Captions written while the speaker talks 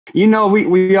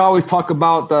We always talk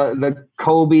about the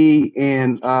Kobe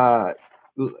and kind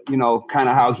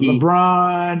of how he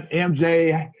LeBron,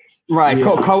 MJ. Right. Yeah.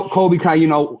 Kobe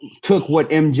kind of, took what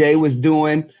MJ was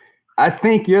doing. I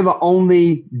think you're the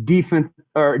only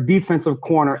defensive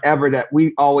corner ever that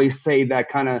we always say that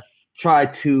kind of try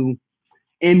to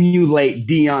emulate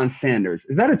Deion Sanders.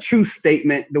 Is that a true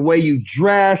statement? The way you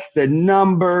dress, the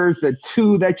numbers, the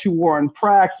 2 that you wore in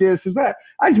practice, is that?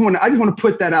 I just want to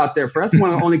put that out there. That's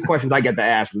one of the only questions I get to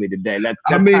ask really today.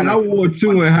 I wore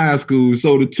 2 in high school,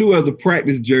 so the 2 as a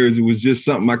practice jersey was just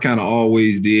something I kind of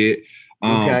always did.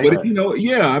 Okay. But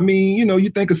you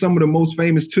think of some of the most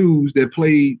famous 2s that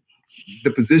played the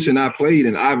position I played,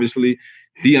 and obviously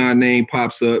Deion name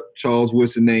pops up, Charles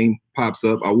Woodson name pops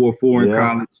up. I wore 4 in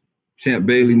college. Champ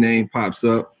Bailey name pops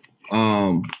up.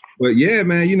 But yeah,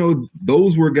 man,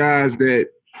 those were guys that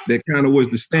kind of was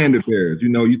the standard bearers.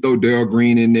 You throw Darryl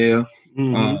Green in there.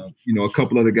 Mm-hmm. A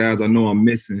couple other guys I know I'm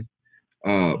missing.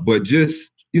 But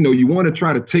just, you want to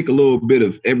try to take a little bit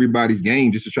of everybody's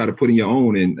game just to try to put in your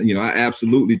own. And, I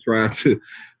absolutely try to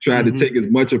take as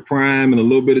much of Prime and a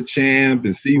little bit of Champ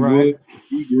and Seawood,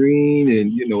 C. Green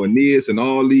and, Aeneas and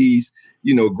all these,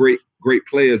 great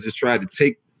players, just tried to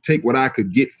take what I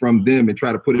could get from them and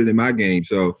try to put it in my game.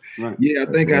 So, I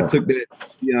think I took that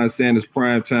Deion Sanders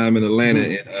prime time in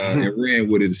Atlanta and ran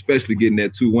with it, especially getting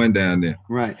that 2-1 down there.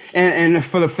 Right. And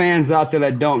for the fans out there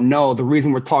that don't know, the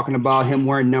reason we're talking about him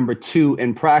wearing number 2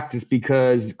 in practice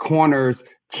because corners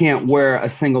can't wear a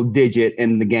single digit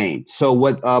in the game. So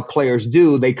what players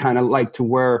do, they kind of like to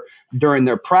wear during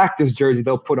their practice jersey,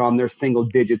 they'll put on their single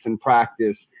digits in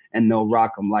practice and they'll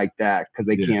rock them like that because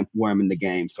they can't wear them in the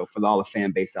game. So for all the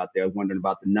fan base out there wondering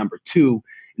about the number 2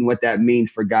 and what that means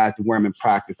for guys to wear them in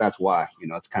practice, that's why,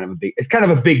 it's kind of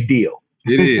a big deal.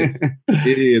 It is.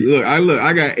 It is. Look,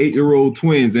 I got 8-year-old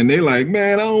twins and they're like,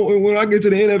 man, when I get to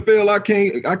the NFL,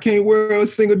 I can't wear a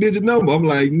single digit number. I'm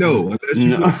like, no, unless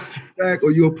you're back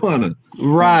or you're a punter.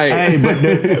 Right. Hey, but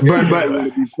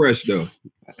be fresh though.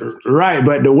 Right,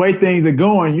 but the way things are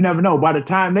going, you never know. By the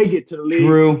time they get to the league,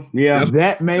 true, yeah,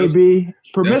 that may be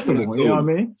permissible. You know what I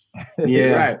mean?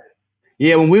 Yeah, right.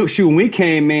 Yeah, when we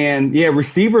came in,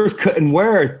 receivers couldn't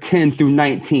wear 10 through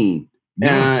 19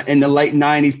 in the late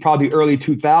 90s, probably early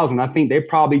 2000. I think they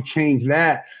probably changed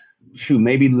that.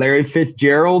 Maybe Larry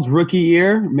Fitzgerald's rookie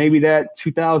year, maybe that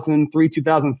 2003,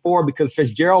 2004, because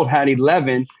Fitzgerald had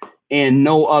 11. And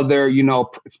no other,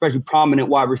 especially prominent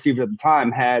wide receivers at the time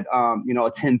had,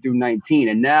 a 10 through 19.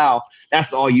 And now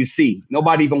that's all you see.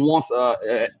 Nobody even wants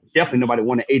definitely nobody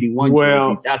wanted 81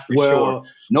 jerseys. That's for sure.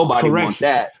 Nobody wants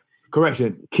that.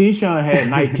 Correction. Keyshawn had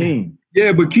 19.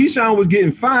 Yeah, but Keyshawn was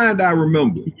getting fined, I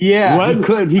remember. Yeah, he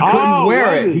couldn't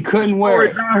wear it. He couldn't wear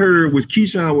it. What I heard was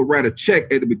Keyshawn would write a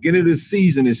check at the beginning of the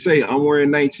season and say, I'm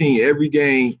wearing 19 every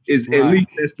game. At least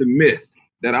that's the myth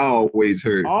that I always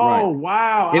heard. Oh,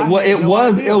 wow. It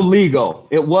was illegal.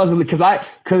 It was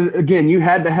because again, you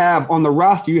had to have on the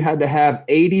roster, you had to have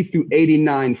 80 through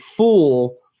 89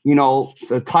 full,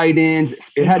 the tight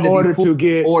ends. It had to be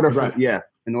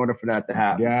in order for that to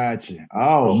happen. Gotcha.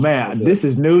 Oh man, this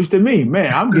is news to me.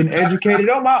 Man, I'm getting educated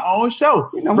on my own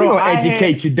show. We don't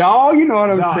educate you, dog. You know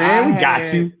what I'm saying? We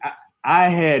got you. I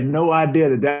had no idea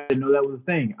that didn't know that was a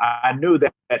thing. I knew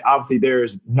that obviously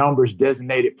there's numbers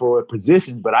designated for a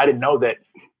position, but I didn't know that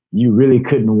you really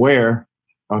couldn't wear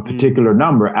a particular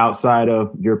number outside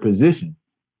of your position.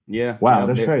 Yeah. Wow,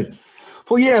 that's crazy.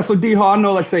 Well, yeah. So D-Hall, I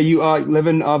know, you live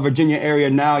in Virginia area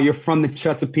now. You're from the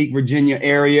Chesapeake, Virginia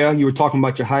area. You were talking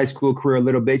about your high school career a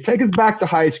little bit. Take us back to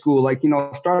high school.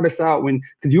 Start us out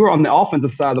because you were on the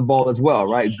offensive side of the ball as well,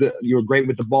 right? You were great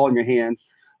with the ball in your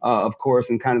hands. Of course,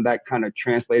 and that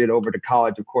translated over to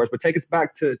college, of course. But take us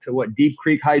back to what Deep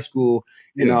Creek High School,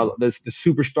 the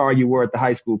superstar you were at the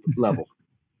high school level.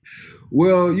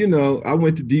 Well, I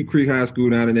went to Deep Creek High School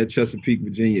down in that Chesapeake,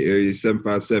 Virginia area,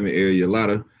 757 area. A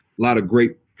lot of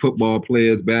great football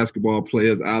players, basketball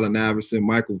players, Allen Iverson,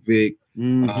 Michael Vick,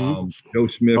 Joe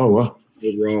Smith, overall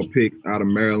pick out of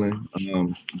Maryland.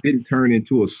 Didn't turn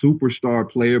into a superstar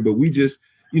player, but we just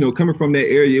coming from that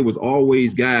area, it was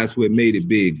always guys who had made it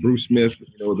big. Bruce Smith,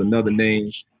 was another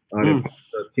name.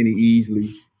 Kenny Easley,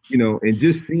 and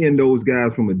just seeing those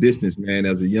guys from a distance, man,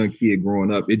 as a young kid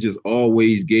growing up, it just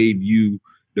always gave you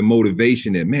the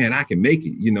motivation that, man, I can make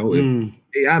it.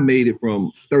 If I made it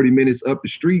from 30 minutes up the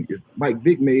street, if Mike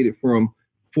Vick made it from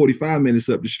 45 minutes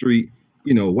up the street,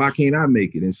 why can't I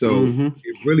make it? And so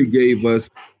it really gave us,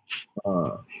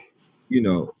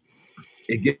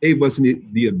 it gave us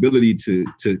the ability to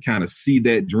kind of see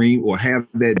that dream or have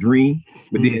that dream.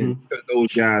 But then because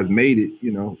those guys made it,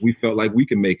 we felt like we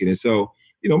can make it. And so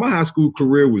my high school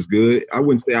career was good. I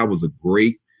wouldn't say I was a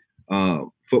great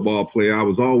football player. I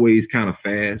was always kind of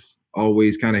fast,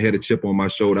 always kind of had a chip on my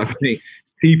shoulder. I think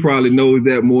T probably knows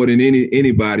that more than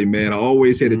anybody, man. I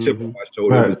always had a chip on my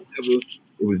shoulder. Right.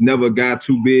 It was never a guy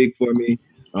too big for me.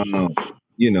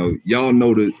 Y'all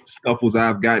know the scuffles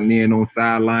I've gotten in on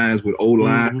sidelines with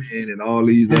O-linemen and all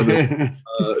these other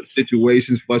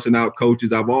situations, fussing out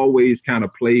coaches. I've always kind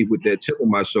of played with that chip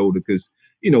on my shoulder because,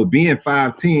 being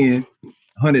 5'10",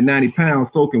 190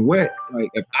 pounds, soaking wet, like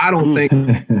if I don't think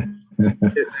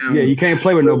yeah, you can't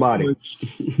play with nobody.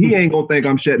 He ain't gonna think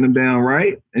I'm shutting him down,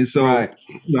 right? And so, I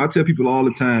tell people all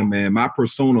the time, man, my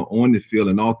persona on the field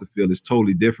and off the field is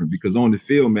totally different because on the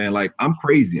field, man, like I'm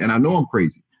crazy, and I know I'm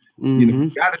crazy. You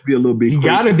got to be a little bit. You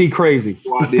got to be crazy.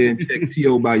 Go out there and check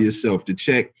T.O. by yourself, to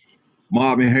check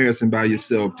Marvin Harrison by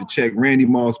yourself, to check Randy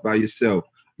Moss by yourself.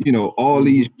 All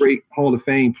these great Hall of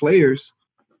Fame players.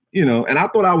 And I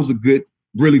thought I was a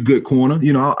really good corner.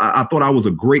 I thought I was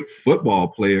a great football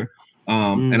player.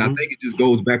 And I think it just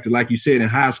goes back to, like you said, in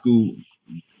high school,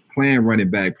 playing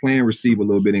running back, playing receiver a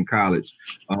little bit in college,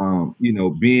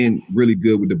 being really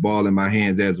good with the ball in my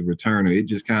hands as a returner. It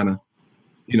just kind of,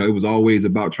 it was always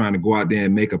about trying to go out there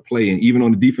and make a play. And even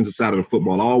on the defensive side of the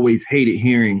football, I always hated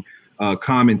hearing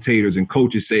commentators and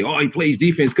coaches say, "Oh, he plays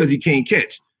defense because he can't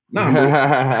catch." No,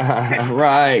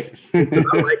 right.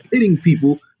 I like hitting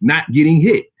people, not getting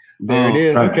hit. There it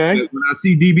is. Okay. When I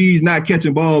see DBs not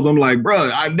catching balls, I'm like, bro,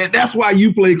 that's why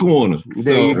you play corner.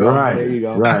 There you go. Right. There you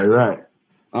go. Right. Exactly.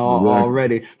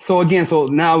 Already. So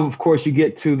now, of course, you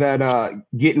get to that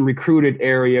getting recruited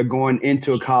area, going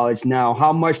into a college. Now,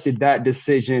 how much did that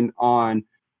decision on,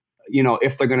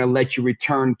 if they're going to let you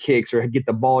return kicks or get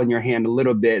the ball in your hand a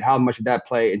little bit, how much did that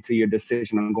play into your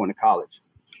decision on going to college?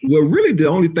 Well, really, the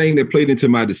only thing that played into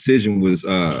my decision was,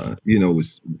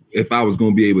 was if I was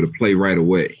going to be able to play right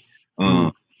away.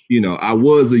 I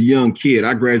was a young kid.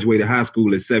 I graduated high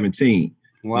school at 17.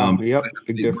 Wow. Yep.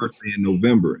 Big difference. In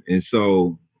November. And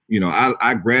so,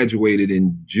 I graduated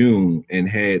in June and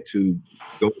had to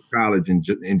go to college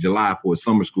in July for a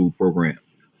summer school program.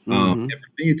 And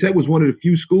Virginia Tech was one of the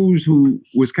few schools who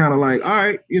was kind of like, all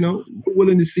right, we're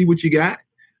willing to see what you got.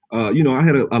 I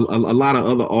had a lot of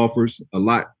other offers, a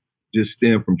lot just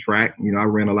stemmed from track. I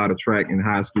ran a lot of track in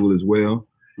high school as well.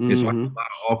 And so I had a lot of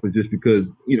offers just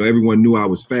because, everyone knew I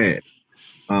was fast.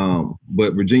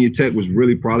 But Virginia Tech was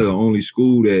really probably the only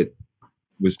school that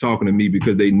was talking to me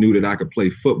because they knew that I could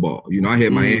play football. I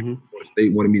had Miami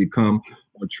State wanted me to come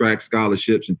on track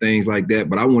scholarships and things like that,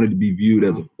 but I wanted to be viewed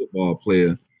as a football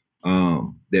player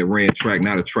that ran track,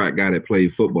 not a track guy that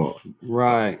played football.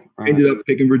 Right. Ended up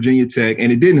picking Virginia Tech,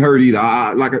 and it didn't hurt either.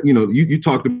 You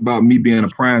talked about me being a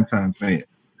primetime fan.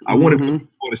 I wanted to pick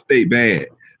Florida State bad.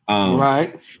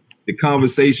 Right. The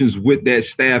conversations with that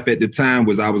staff at the time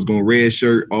was I was going to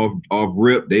redshirt off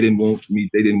rip. They didn't want me.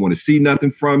 They didn't want to see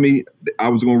nothing from me. I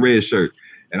was going to redshirt,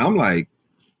 and I'm like,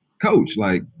 Coach,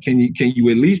 like, can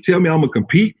you at least tell me I'm gonna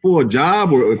compete for a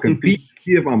job or compete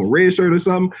see if I'm a redshirt or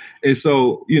something? And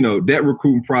so, that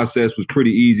recruiting process was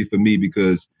pretty easy for me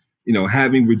because,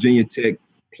 having Virginia Tech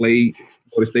play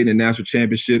Florida State in the national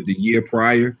championship the year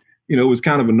prior, it was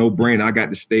kind of a no-brainer. I got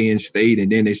to stay in state,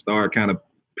 and then they started kind of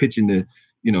pitching the,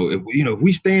 if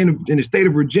we stay in the state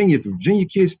of Virginia, if Virginia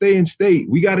kids stay in state,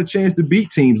 we got a chance to beat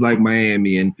teams like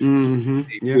Miami and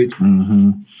which,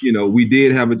 we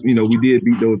did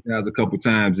beat those guys a couple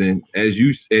times. And as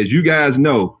you guys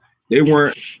know, they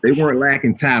weren't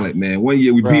lacking talent, man. One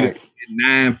year we beat them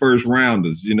 9 first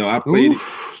rounders. I played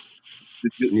the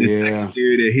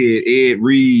secondary that had Ed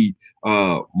Reed,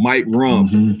 Mike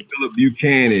Rump, Philip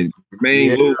Buchanan,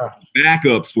 Jermaine Lewis.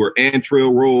 Backups were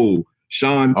Antrell Roll,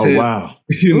 Sean Tell. Wow.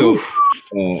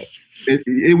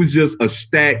 It was just a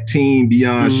stacked team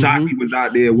beyond. Shockey was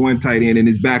out there, one tight end, and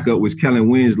his backup was Kellen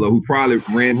Winslow, who probably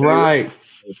ran our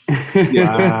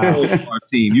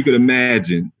team. You could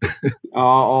imagine.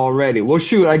 Already. Well,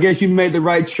 shoot, I guess you made the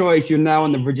right choice. You're now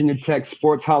in the Virginia Tech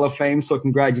Sports Hall of Fame, so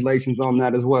congratulations on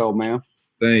that as well, man.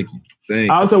 Thank you.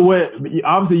 Also,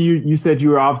 obviously you said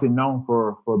you were obviously known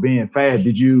for being fast.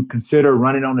 Did you consider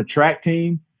running on the track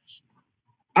team?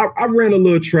 I ran a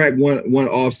little track one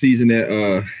off season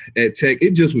at Tech.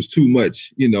 It just was too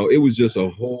much. It was just a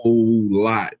whole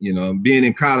lot. Being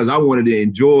in college, I wanted to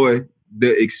enjoy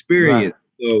the experience. Right.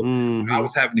 So I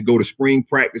was having to go to spring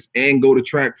practice and go to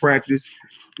track practice.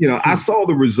 I saw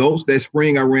the results that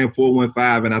spring. I ran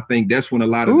 4.15, and I think that's when a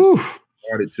lot of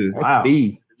started to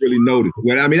really notice.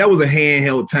 Well, I mean, that was a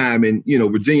handheld time, and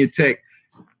Virginia Tech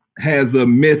has a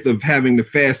myth of having the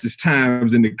fastest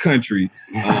times in the country.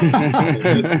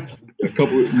 A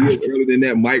couple of years earlier than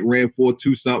that, Mike ran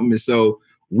 4.2 something. And so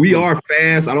We are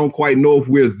fast. I don't quite know if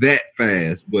we're that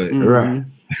fast, but right.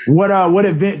 What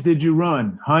events did you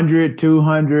run? 100,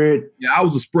 200? Yeah, I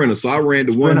was a sprinter, so I ran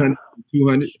the 100,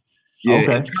 200. Yeah,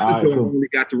 okay. I only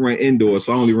got to run indoors,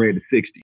 so I only ran the 60.